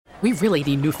We really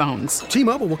need new phones.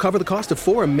 T-Mobile will cover the cost of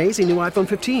 4 amazing new iPhone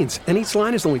 15s, and each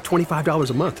line is only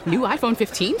 $25 a month. New iPhone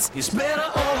 15s? It's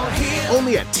better over here.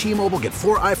 Only at T-Mobile, get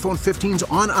 4 iPhone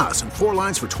 15s on us and 4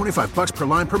 lines for $25 per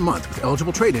line per month with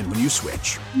eligible trade-in when you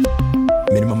switch.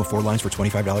 Minimum of 4 lines for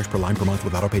 $25 per line per month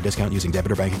with autopay discount using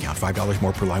debit or bank account. $5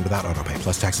 more per line without autopay,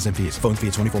 plus taxes and fees. Phone fee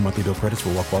at 24 monthly bill credits for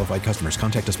well-qualified customers.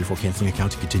 Contact us before canceling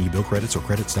account to continue bill credits or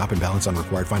credit stop and balance on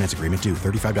required finance agreement due.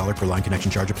 $35 per line connection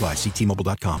charge applies. See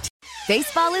T-Mobile.com.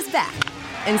 Baseball is back,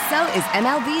 and so is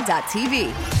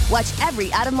MLB.tv. Watch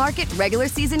every out-of-market regular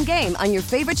season game on your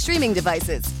favorite streaming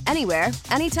devices. Anywhere,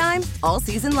 anytime, all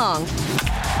season long.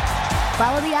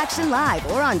 Follow the action live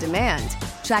or on demand.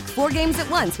 Track 4 games at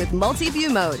once with multi-view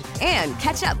mode and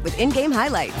catch up with in-game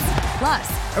highlights.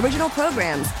 Plus, original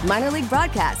programs, minor league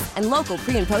broadcasts, and local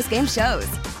pre- and post-game shows.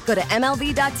 Go to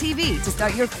MLB.tv to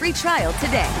start your free trial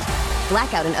today.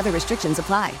 Blackout and other restrictions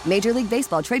apply. Major League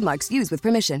Baseball trademarks used with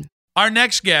permission. Our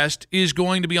next guest is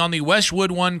going to be on the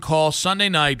Westwood One call Sunday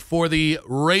night for the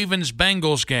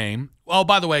Ravens-Bengals game. Oh,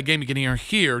 by the way, a game you can hear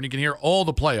here, and you can hear all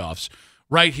the playoffs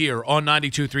right here on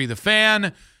 92.3 The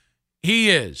Fan.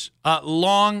 He is a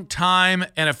long-time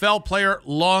NFL player,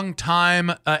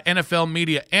 long-time NFL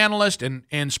media analyst,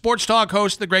 and sports talk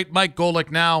host. The great Mike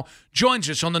Golick now joins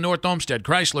us on the North Olmsted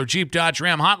Chrysler Jeep Dodge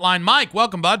Ram Hotline. Mike,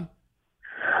 welcome, bud.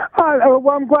 Well,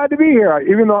 I'm glad to be here.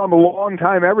 Even though I'm a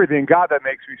long-time everything, God, that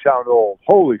makes me sound old.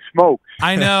 Holy smokes.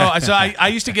 I know. So I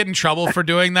used to get in trouble for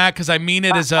doing that because I mean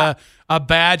it as a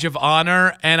badge of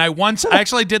honor. And I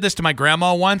actually did this to my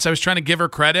grandma once. I was trying to give her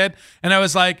credit, and I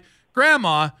was like,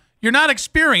 Grandma, you're not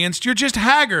experienced, you're just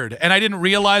haggard. And I didn't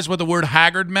realize what the word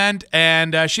haggard meant,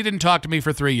 and she didn't talk to me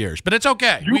for 3 years. But it's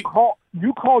okay.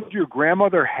 You called your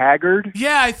grandmother haggard?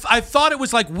 Yeah, I thought it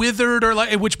was like withered, or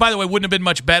like, which, by the way, wouldn't have been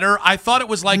much better. I thought it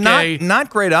was like not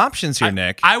great options here,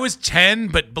 Nick. I was 10,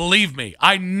 but believe me,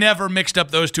 I never mixed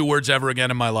up those two words ever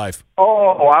again in my life.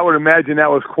 Oh, I would imagine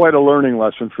that was quite a learning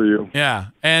lesson for you. Yeah,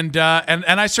 and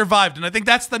I survived, and I think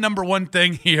that's the number one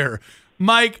thing here.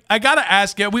 Mike, I got to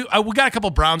ask you, we got a couple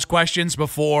Browns questions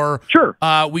before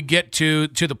we get to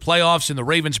the playoffs and the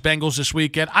Ravens-Bengals this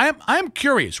weekend. I'm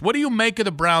curious, what do you make of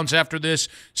the Browns after this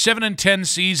 7-10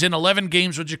 season, 11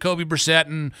 games with Jacoby Brissett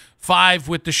and 5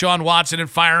 with Deshaun Watson and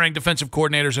firing defensive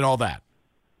coordinators and all that?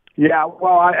 Yeah,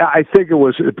 well, I think it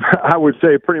was, I would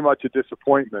say, pretty much a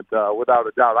disappointment, without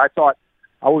a doubt.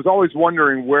 I was always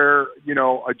wondering where,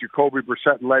 a Jacoby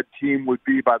Brissett-led team would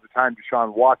be by the time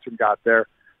Deshaun Watson got there.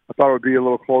 I thought it would be a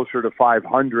little closer to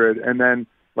 500. And then,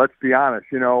 let's be honest,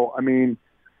 even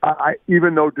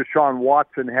though Deshaun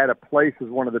Watson had a place as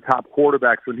one of the top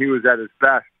quarterbacks when he was at his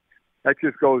best, that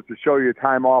just goes to show you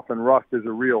time off and rust is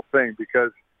a real thing,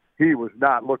 because he was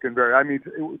not looking it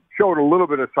showed a little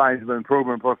bit of signs of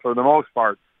improvement, but for the most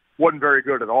part, wasn't very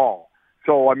good at all.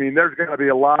 So, there's going to be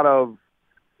a little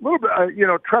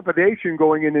bit, trepidation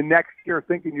going into next year,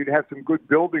 thinking you'd have some good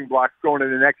building blocks going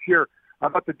into next year. I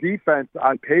thought the defense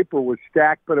on paper was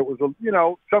stacked, but it was,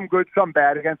 some good, some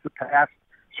bad against the pass.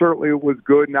 Certainly it was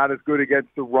good, not as good against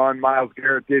the run. Myles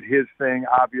Garrett did his thing,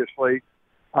 obviously.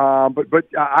 But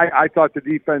I thought the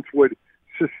defense would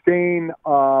sustain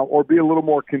or be a little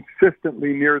more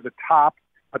consistently near the top.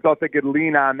 I thought they could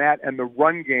lean on that and the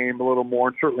run game a little more,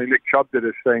 and certainly Nick Chubb did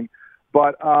his thing.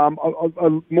 But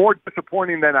more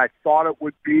disappointing than I thought it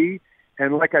would be.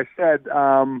 And like I said,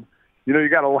 you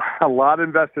got a lot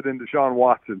invested in Deshaun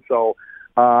Watson. So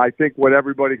I think what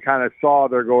everybody kind of saw,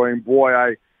 they're going, boy,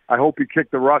 I hope he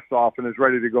kicked the rust off and is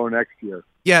ready to go next year.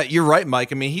 Yeah, you're right,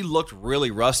 Mike. He looked really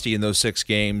rusty in those 6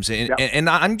 games. And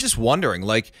I'm just wondering,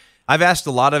 I've asked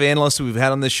a lot of analysts that we've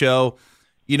had on this show,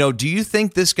 do you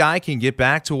think this guy can get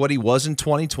back to what he was in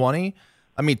 2020?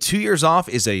 2 years off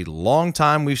is a long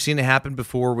time. We've seen it happen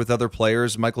before with other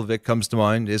players. Michael Vick comes to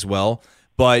mind as well.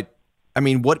 But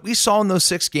what we saw in those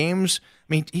 6 games,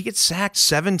 he gets sacked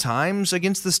 7 times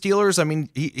against the Steelers.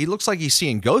 He looks like he's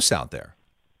seeing ghosts out there.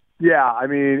 Yeah,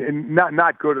 and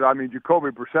not good at. Jacoby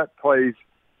Brissett plays,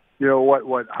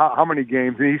 how many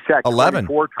games? He sacked 11.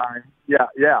 24 times.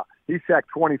 Yeah. He sacked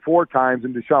 24 times,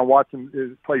 and Deshaun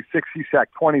Watson plays 6. He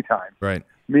sacked 20 times. Right.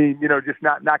 Just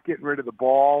not getting rid of the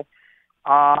ball.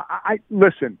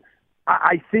 Listen,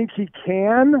 I think he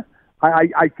can.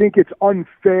 I think it's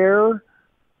unfair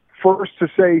first to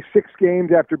say 6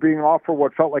 games after being off for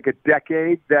what felt like a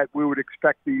decade that we would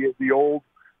expect the old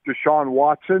Deshaun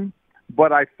Watson.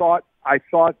 But I thought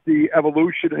the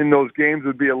evolution in those games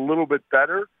would be a little bit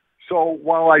better. So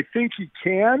while I think he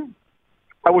can,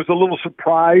 I was a little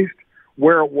surprised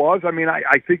where it was.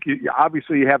 I think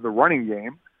obviously you have the running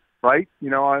game, right?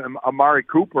 Amari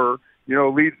Cooper,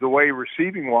 leads the way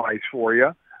receiving wise for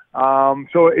you.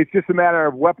 So it's just a matter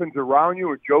of weapons around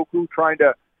you. Njoku trying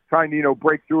to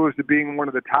break through as to being one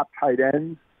of the top tight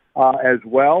ends as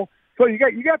well. So you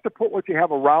got to put what you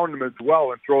have around him as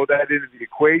well and throw that into the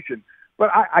equation. But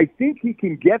I think he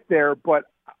can get there, but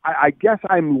I guess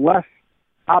I'm less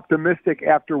optimistic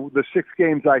after the 6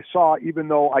 games I saw, even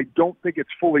though I don't think it's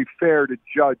fully fair to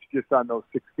judge just on those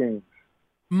 6 games.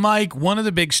 Mike, one of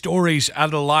the big stories out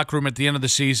of the locker room at the end of the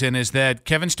season is that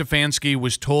Kevin Stefanski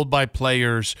was told by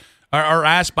players or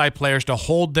asked by players to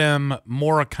hold them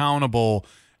more accountable.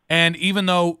 And even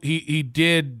though he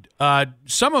did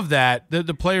some of that,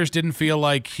 the players didn't feel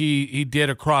like he did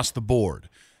across the board.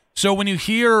 So when you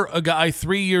hear a guy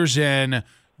 3 years in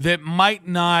that might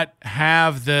not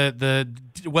have the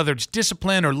whether it's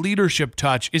discipline or leadership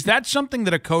touch, is that something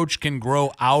that a coach can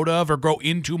grow out of or grow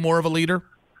into more of a leader?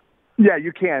 Yeah,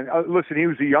 you can. Listen, he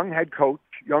was a young head coach,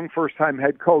 young first-time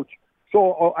head coach.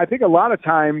 So I think a lot of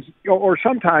times, or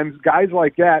sometimes, guys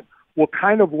like that will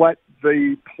kind of let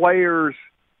the players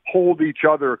hold each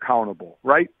other accountable,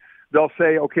 right? They'll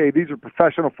say, okay, these are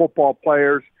professional football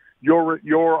players. You're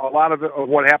a lot of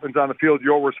what happens on the field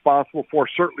you're responsible for.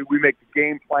 Certainly we make the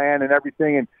game plan and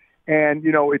everything. And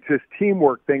it's this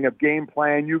teamwork thing of game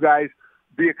plan. You guys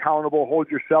be accountable, hold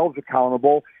yourselves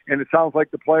accountable. And it sounds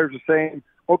like the players are saying,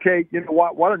 okay, you know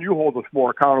what, why don't you hold us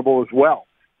more accountable as well?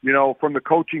 From the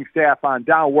coaching staff on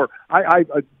down, where I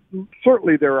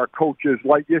certainly there are coaches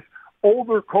like this.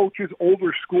 Older coaches,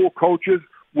 older school coaches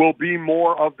will be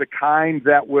more of the kind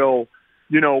that will,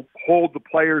 hold the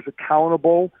players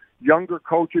accountable. Younger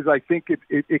coaches, I think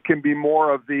it can be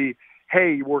more of the,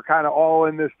 hey, we're kind of all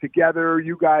in this together.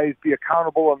 You guys be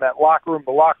accountable in that locker room.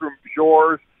 The locker room is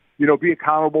yours. Be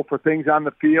accountable for things on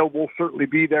the field. We'll certainly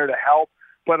be there to help.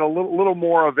 But a little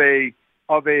more of a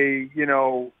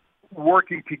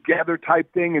working together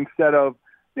type thing instead of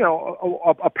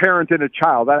a parent and a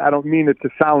child. I don't mean it to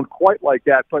sound quite like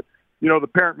that, but the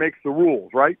parent makes the rules,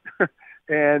 right?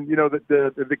 And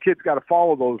the kid's got to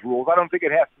follow those rules. I don't think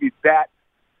it has to be that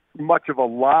much of a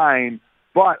line,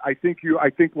 but I think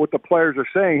what the players are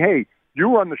saying, hey,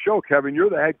 you run the show, Kevin. You're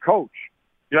the head coach.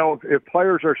 If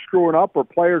players are screwing up or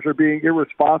players are being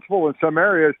irresponsible in some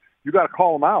areas, you got to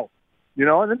call them out.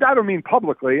 And I don't mean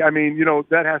publicly. I mean,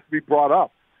 that has to be brought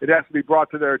up. It has to be brought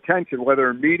to their attention, whether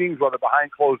in meetings, whether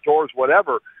behind closed doors,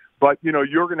 whatever. But,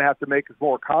 you're going to have to make us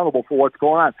more accountable for what's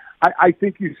going on. I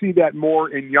think you see that more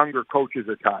in younger coaches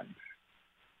at times.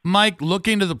 Mike,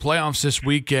 looking to the playoffs this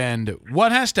weekend,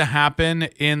 what has to happen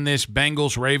in this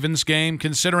Bengals-Ravens game,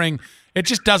 considering it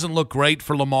just doesn't look great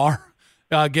for Lamar,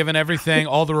 given everything,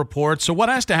 all the reports? So what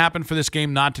has to happen for this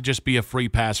game not to just be a free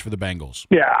pass for the Bengals?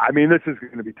 Yeah, I mean, this is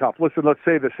going to be tough. Listen, let's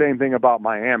say the same thing about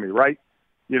Miami, right?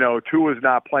 Tua's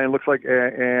not playing. Looks like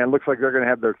they're going to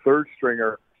have their third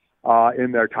stringer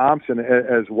in there, Thompson,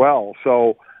 as well.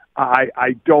 So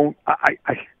I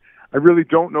really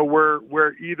don't know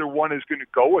where either one is going to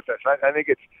go with this. I think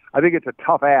it's a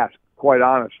tough ask, quite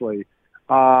honestly.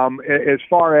 As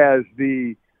far as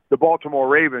the Baltimore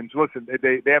Ravens, listen,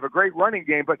 they have a great running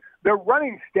game, but their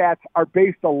running stats are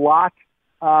based a lot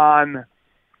on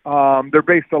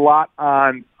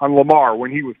Lamar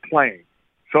when he was playing.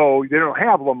 So they don't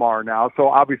have Lamar now, so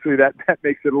obviously that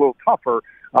makes it a little tougher.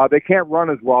 They can't run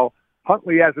as well.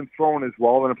 Huntley hasn't thrown as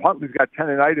well, and if Huntley's got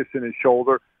tendonitis in his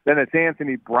shoulder, then it's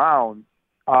Anthony Brown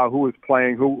who is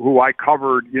playing, who I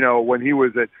covered, when he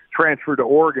was transferred to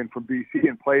Oregon from BC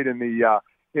and played in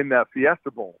the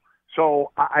Fiesta Bowl.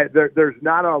 So there's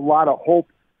not a lot of hope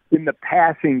in the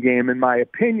passing game, in my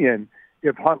opinion,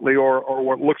 if Huntley or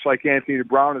what looks like Anthony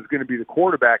Brown is going to be the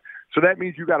quarterback. So that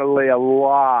means you got to lay a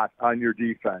lot on your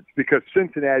defense because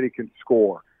Cincinnati can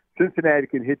score. Cincinnati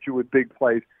can hit you with big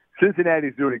plays.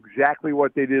 Cincinnati's doing exactly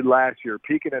what they did last year,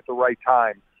 peaking at the right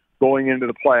time going into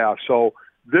the playoffs. So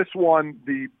this one,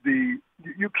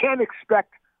 you can't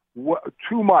expect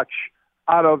too much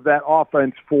out of that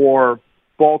offense for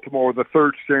Baltimore, the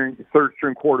third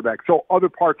string quarterback. So other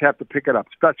parts have to pick it up.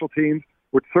 Special teams,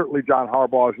 which certainly John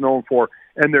Harbaugh is known for,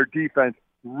 and their defense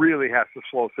really has to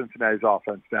slow Cincinnati's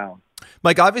offense down.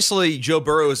 Mike, obviously Joe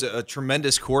Burrow is a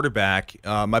tremendous quarterback.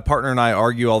 My partner and I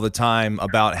argue all the time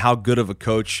about how good of a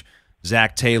coach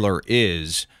Zach Taylor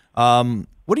is.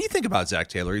 What do you think about Zach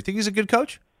Taylor? You think he's a good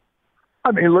coach?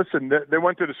 I mean, listen, they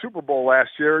went to the Super Bowl last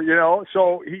year,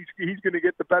 so he's going to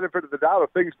get the benefit of the doubt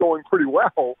of things going pretty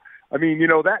well. I mean,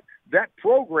 that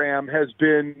program has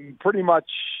been pretty much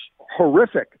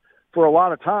horrific for a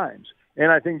lot of times. And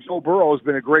I think Joe Burrow has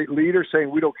been a great leader,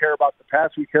 saying we don't care about the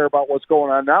past, we care about what's going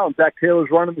on now. And Zach Taylor's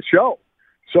running the show.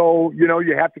 So,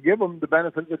 you have to give him the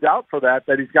benefit of the doubt for that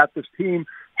he's got this team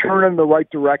turning in the right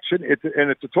direction. It's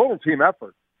a total team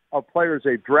effort. of players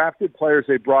they've drafted, players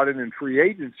they brought in free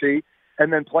agency,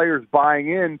 and then players buying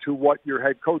into what your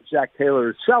head coach, Zach Taylor,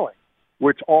 is selling,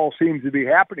 which all seems to be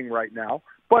happening right now.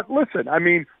 But listen, I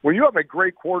mean, when you have a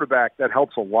great quarterback, that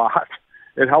helps a lot.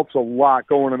 It helps a lot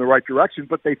going in the right direction,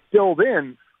 but they filled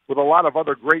in with a lot of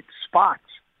other great spots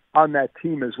on that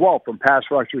team as well, from pass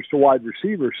rushers to wide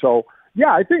receivers. So,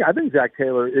 yeah, I think Zach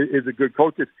Taylor is a good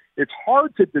coach. It's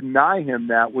hard to deny him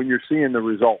that when you're seeing the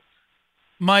results.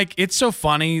 Mike, it's so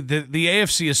funny that the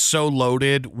AFC is so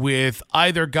loaded with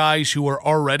either guys who are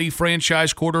already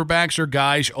franchise quarterbacks or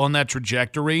guys on that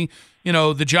trajectory. You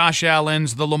know, the Josh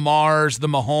Allens, the Lamars, the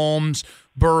Mahomes,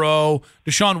 Burrow,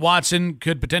 Deshaun Watson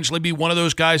could potentially be one of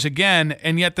those guys again.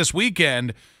 And yet this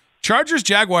weekend,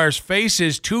 Chargers-Jaguars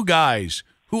faces two guys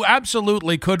who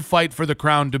absolutely could fight for the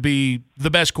crown to be the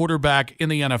best quarterback in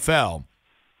the NFL,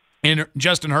 in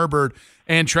Justin Herbert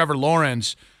and Trevor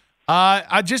Lawrence.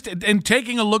 And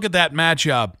taking a look at that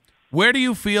matchup, where do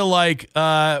you feel like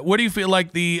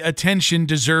the attention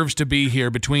deserves to be here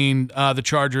between the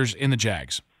Chargers and the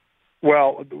Jags?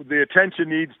 Well, the attention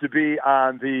needs to be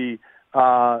on the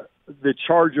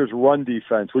Chargers' run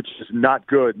defense, which is not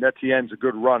good. And Etienne's a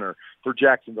good runner for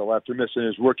Jacksonville after missing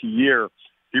his rookie year.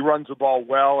 He runs the ball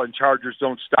well, and Chargers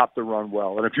don't stop the run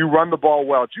well. And if you run the ball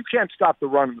well, if you can't stop the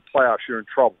run in the playoffs, you're in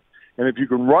trouble. And if you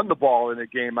can run the ball in a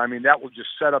game, I mean, that will just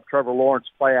set up Trevor Lawrence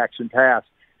play-action pass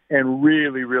and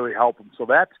really, really help him. So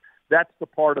that's the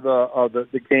part of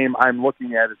the game I'm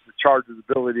looking at, is the Chargers'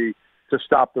 ability to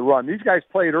stop the run. These guys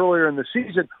played earlier in the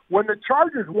season when the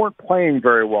Chargers weren't playing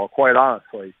very well, quite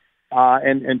honestly.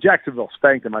 And Jacksonville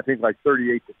spanked them, I think, like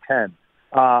 38-10.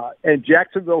 And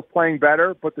Jacksonville's playing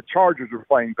better, but the Chargers are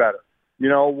playing better. You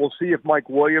know, we'll see if Mike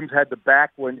Williams had the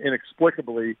back when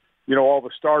inexplicably, you know, all the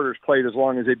starters played as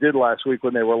long as they did last week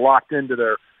when they were locked into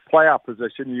their playoff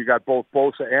position. You got both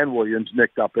Bosa and Williams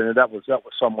nicked up in it. That was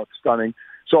somewhat stunning.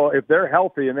 So if they're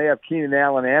healthy and they have Keenan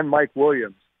Allen and Mike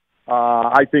Williams,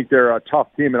 I think they're a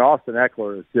tough team. And Austin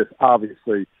Eckler is just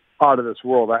obviously out of this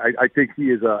world. I think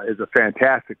he is a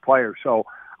fantastic player. So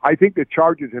I think the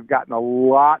Chargers have gotten a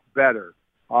lot better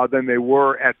than they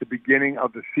were at the beginning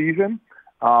of the season.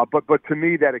 But to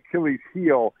me, that Achilles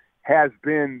heel has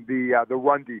been the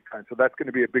run defense. So that's going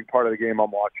to be a big part of the game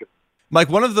I'm watching. Mike,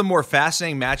 one of the more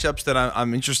fascinating matchups that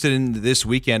I'm interested in this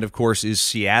weekend, of course, is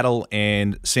Seattle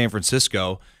and San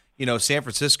Francisco. You know, San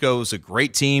Francisco is a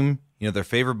great team. You know, they're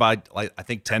favored by, I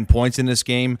think, 10 points in this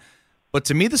game. But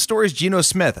to me, the story is Geno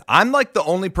Smith. I'm like the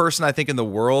only person, I think, in the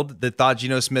world that thought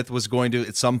Geno Smith was going to,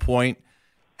 at some point,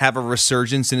 have a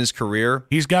resurgence in his career.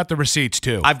 He's got the receipts,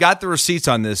 too. I've got the receipts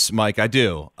on this, Mike. I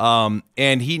do.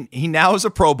 And he now is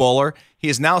a Pro Bowler. He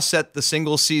has now set the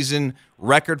single-season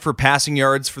record for passing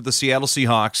yards for the Seattle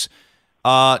Seahawks.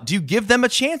 Do you give them a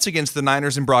chance against the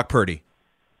Niners and Brock Purdy?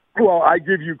 Well, I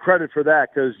give you credit for that,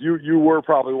 because you were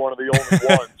probably one of the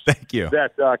only ones. Thank you.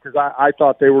 Because I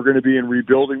thought they were going to be in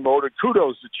rebuilding mode. And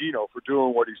kudos to Geno for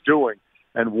doing what he's doing.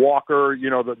 And Walker,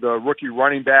 you know, the rookie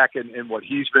running back and what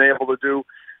he's been able to do.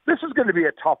 This is going to be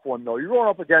a tough one, though. You're going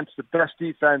up against the best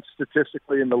defense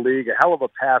statistically in the league, a hell of a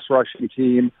pass rushing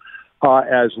team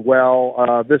as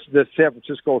well. This San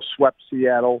Francisco swept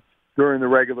Seattle during the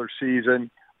regular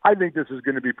season. I think this is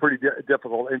going to be pretty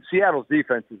difficult. And Seattle's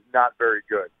defense is not very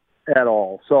good at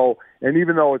all. So, and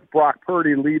even though it's Brock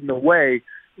Purdy leading the way,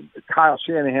 Kyle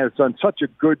Shanahan has done such a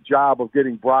good job of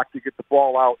getting Brock to get the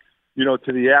ball out, you know,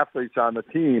 to the athletes on the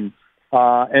team.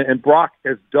 And Brock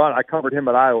has done, I covered him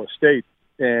at Iowa State,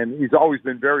 and he's always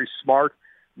been very smart,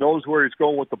 knows where he's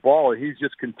going with the ball, and he's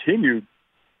just continued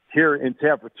here in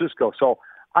San Francisco. So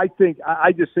I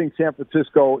just think San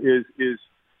Francisco is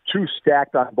too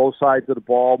stacked on both sides of the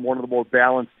ball, one of the more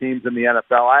balanced teams in the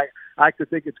NFL. I could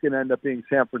think it's going to end up being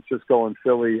San Francisco and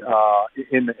Philly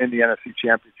in the NFC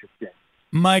Championship game.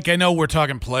 Mike, I know we're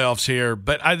talking playoffs here,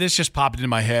 but this just popped into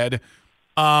my head.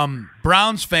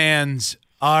 Browns fans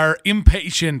are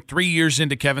impatient 3 years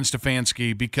into Kevin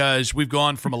Stefanski because we've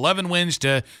gone from 11 wins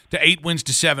to 8 wins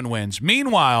to 7 wins.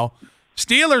 Meanwhile,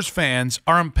 Steelers fans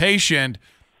are impatient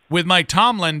with Mike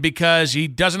Tomlin because he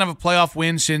doesn't have a playoff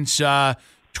win since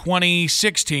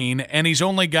 2016, and he's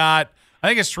only got, I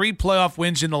think it's 3 playoff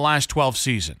wins in the last 12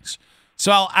 seasons.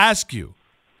 So I'll ask you,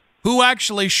 who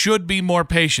actually should be more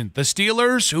patient? The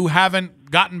Steelers, who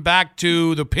haven't gotten back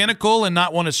to the pinnacle and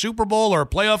not won a Super Bowl or a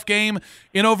playoff game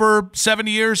in over 7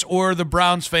 years, or the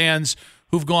Browns fans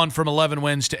who've gone from 11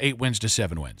 wins to 8 wins to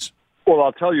 7 wins? Well,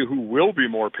 I'll tell you who will be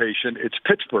more patient. It's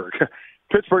Pittsburgh.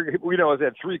 Pittsburgh, you know, has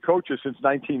had 3 coaches since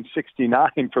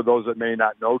 1969, for those that may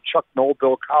not know, Chuck Noll,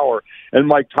 Bill Cowher, and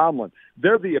Mike Tomlin.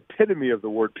 They're the epitome of the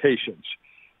word patience.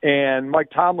 And Mike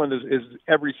Tomlin is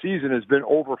every season has been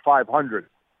over 500.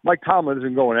 Mike Tomlin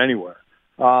isn't going anywhere.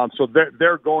 So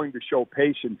they're going to show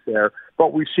patience there.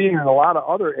 But we've seen in a lot of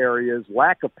other areas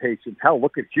lack of patience. Hell,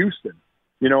 look at Houston.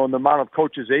 And the amount of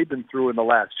coaches they've been through in the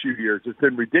last few years has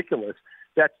been ridiculous.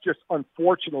 That's just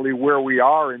unfortunately where we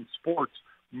are in sports.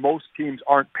 Most teams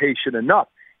aren't patient enough.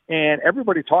 And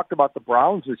everybody talked about the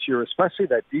Browns this year, especially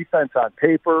that defense on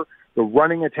paper, the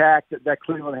running attack that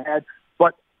Cleveland had.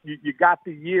 But you got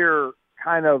the year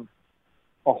kind of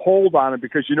a hold on it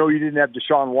because you didn't have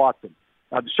Deshaun Watson.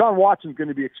 Now, Deshaun Watson's going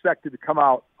to be expected to come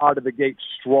out of the gate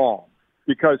strong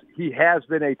because he has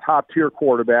been a top-tier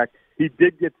quarterback. He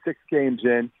did get 6 games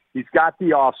in. He's got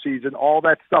the offseason. All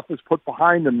that stuff is put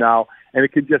behind him now, and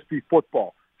it can just be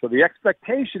football. So the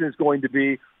expectation is going to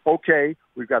be, okay,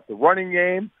 we've got the running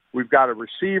game, we've got a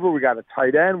receiver, we got a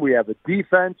tight end, we have a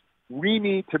defense. We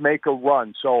need to make a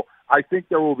run. So I think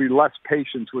there will be less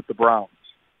patience with the Browns.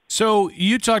 So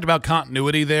you talked about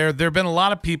continuity there. There have been a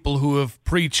lot of people who have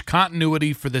preached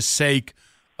continuity for the sake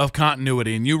of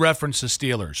continuity, and you referenced the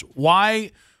Steelers.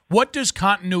 Why? What does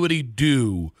continuity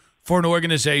do for an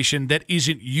organization that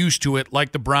isn't used to it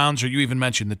like the Browns or you even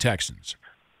mentioned the Texans?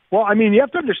 Well, I mean, you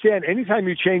have to understand, anytime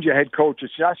you change a head coach,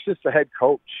 it's not just the head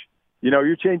coach.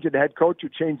 You're changing the head coach, you're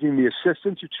changing the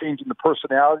assistants, you're changing the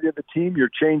personality of the team, you're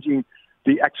changing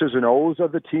the X's and O's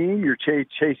of the team, you're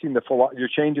changing the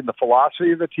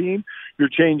philosophy of the team, you're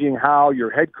changing how your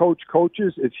head coach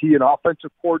coaches. Is he an offensive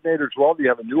coordinator as well? Do you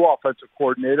have a new offensive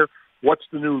coordinator? What's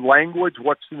the new language?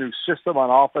 What's the new system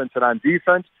on offense and on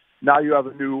defense? Now you have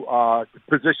a new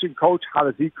position coach. How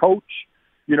does he coach?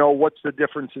 What's the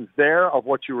differences there of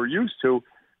what you were used to?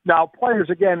 Now, players,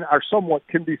 again,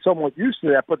 can be somewhat used to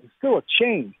that, but it's still a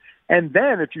change. And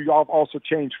then if you also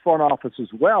change front office as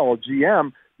well,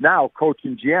 GM, now coach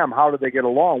and GM, how do they get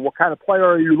along? What kind of player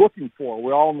are you looking for?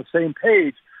 We're all on the same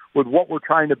page with what we're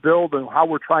trying to build and how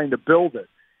we're trying to build it.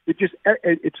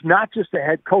 It's not just a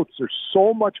head coach. There's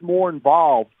so much more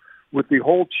involved with the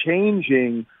whole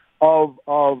changing of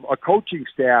a coaching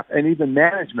staff and even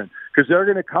management, because they're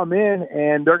going to come in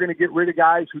and they're going to get rid of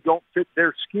guys who don't fit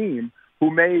their scheme, who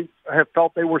may have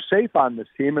felt they were safe on this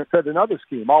team and fit another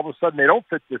scheme. All of a sudden they don't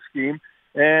fit this scheme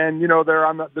and, they're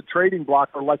on the trading block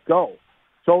or let go.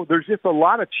 So there's just a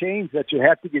lot of change that you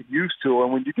have to get used to.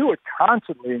 And when you do it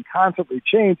constantly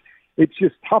change, it's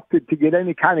just tough to get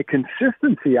any kind of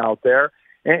consistency out there.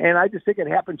 And I just think it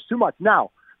happens too much. Now,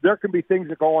 there can be things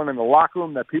that go on in the locker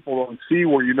room that people don't see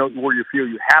where where you feel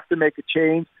you have to make a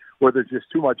change, where there's just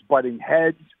too much butting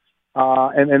heads.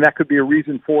 And that could be a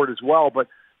reason for it as well. But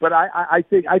I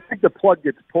think the plug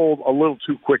gets pulled a little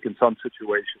too quick in some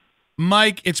situations.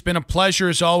 Mike, it's been a pleasure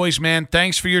as always, man.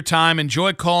 Thanks for your time.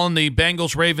 Enjoy calling the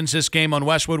Bengals-Ravens this game on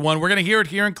Westwood One. We're going to hear it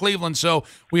here in Cleveland, so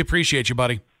we appreciate you,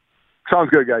 buddy. Sounds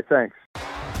good, guys. Thanks.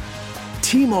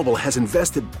 T-Mobile has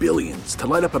invested billions to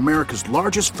light up America's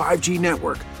largest 5G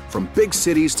network, from big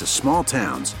cities to small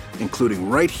towns, including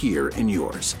right here in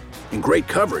yours. And great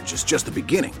coverage is just the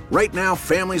beginning. Right now,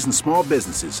 families and small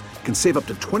businesses can save up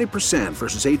to 20%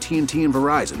 versus AT&T and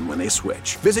Verizon when they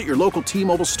switch. Visit your local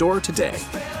T-Mobile store today.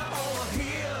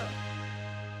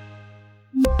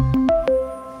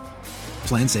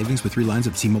 Plan savings with 3 lines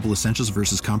of T-Mobile Essentials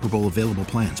versus comparable available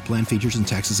plans. Plan features and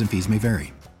taxes and fees may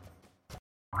vary.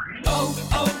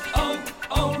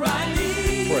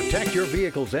 Protect your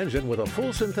vehicle's engine with a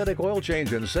full synthetic oil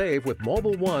change and save with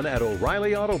Mobil 1 at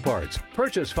O'Reilly Auto Parts.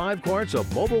 Purchase 5 quarts of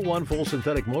Mobil 1 full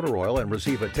synthetic motor oil and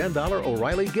receive a $10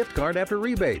 O'Reilly gift card after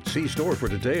rebate. See store for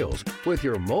details. With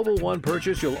your Mobil 1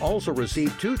 purchase, you'll also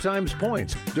receive 2 times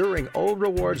points during O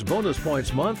Rewards Bonus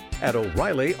Points Month at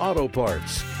O'Reilly Auto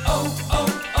Parts.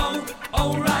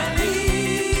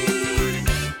 O'Reilly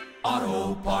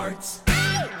Auto Parts.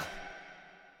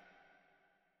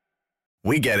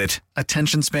 We get it.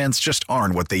 Attention spans just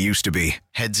aren't what they used to be.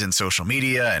 Heads in social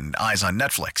media and eyes on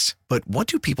Netflix. But what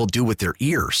do people do with their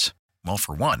ears? Well,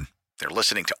 for one, they're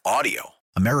listening to audio.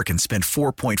 Americans spend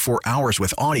 4.4 hours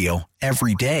with audio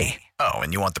every day. Oh,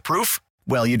 and you want the proof?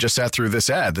 Well, you just sat through this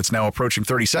ad that's now approaching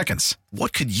 30 seconds.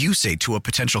 What could you say to a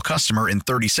potential customer in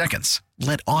 30 seconds?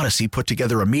 Let Odyssey put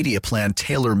together a media plan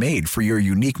tailor-made for your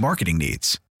unique marketing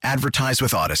needs. Advertise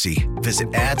with Odyssey.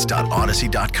 Visit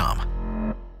ads.odyssey.com.